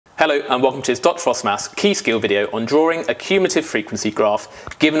Hello and welcome to this Dr. Frost Maths key skill video on drawing a cumulative frequency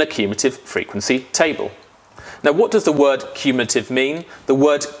graph given a cumulative frequency table. Now what does the word cumulative mean? The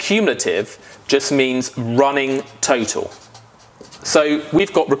word cumulative just means running total. So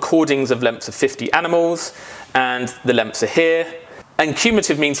we've got recordings of lengths of 50 animals and the lengths are here, and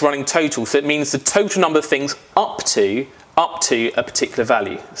cumulative means running total, so it means the total number of things up to a particular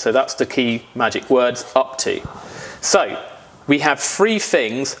value. So that's the key magic words, up to. So we have 3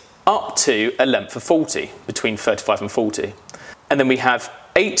 things up to a length of 40, between 35 and 40. And then we have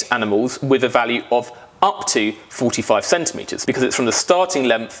 8 animals with a value of up to 45 centimetres, because it's from the starting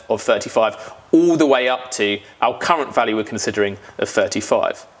length of 35 all the way up to our current value we're considering of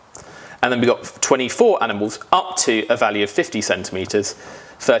 35. And then we've got 24 animals up to a value of 50 centimetres,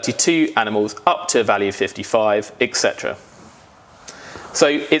 32 animals up to a value of 55, etc. So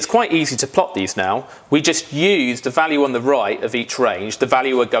it's quite easy to plot these now. We just use the value on the right of each range, the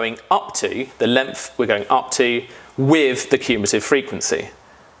value we're going up to, the length we're going up to, with the cumulative frequency.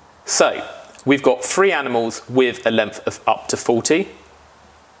 So we've got 3 animals with a length of up to 40.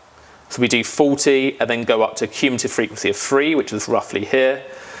 So we do 40 and then go up to a cumulative frequency of 3, which is roughly here.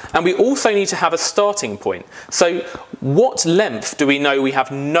 And we also need to have a starting point. So what length do we know we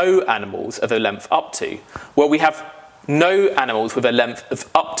have no animals of a length up to? Well, we have no animals with a length of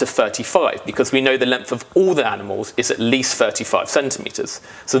up to 35, because we know the length of all the animals is at least 35 centimetres.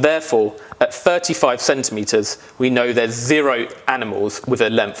 So therefore, at 35 centimetres, we know there's 0 animals with a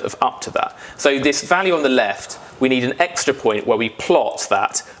length of up to that. So this value on the left, we need an extra point where we plot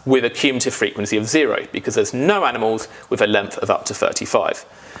that with a cumulative frequency of 0, because there's no animals with a length of up to 35.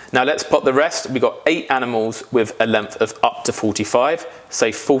 Now let's plot the rest. We've got 8 animals with a length of up to 45,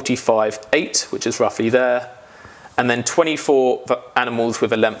 say 45, 8, which is roughly there. And then 24 animals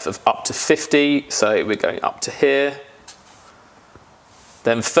with a length of up to 50, so we're going up to here.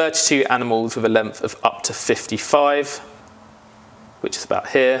 Then 32 animals with a length of up to 55, which is about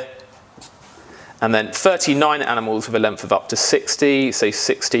here. And then 39 animals with a length of up to 60, so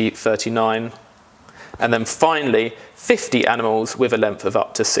 60, 39. And then finally, 50 animals with a length of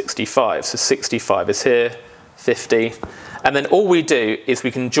up to 65. So 65 is here, 50. And then all we do is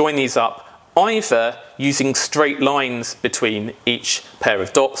we can join these up either using straight lines between each pair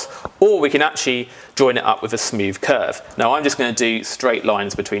of dots, or we can actually join it up with a smooth curve. Now I'm just going to do straight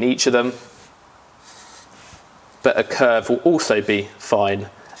lines between each of them, but a curve will also be fine,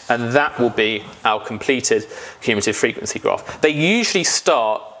 and that will be our completed cumulative frequency graph. They usually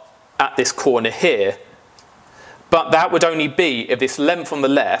start at this corner here, but that would only be if this length on the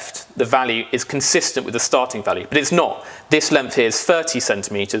left, the value, is consistent with the starting value. But it's not. This length here is 30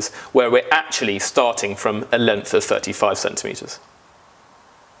 centimetres, where we're actually starting from a length of 35 centimetres.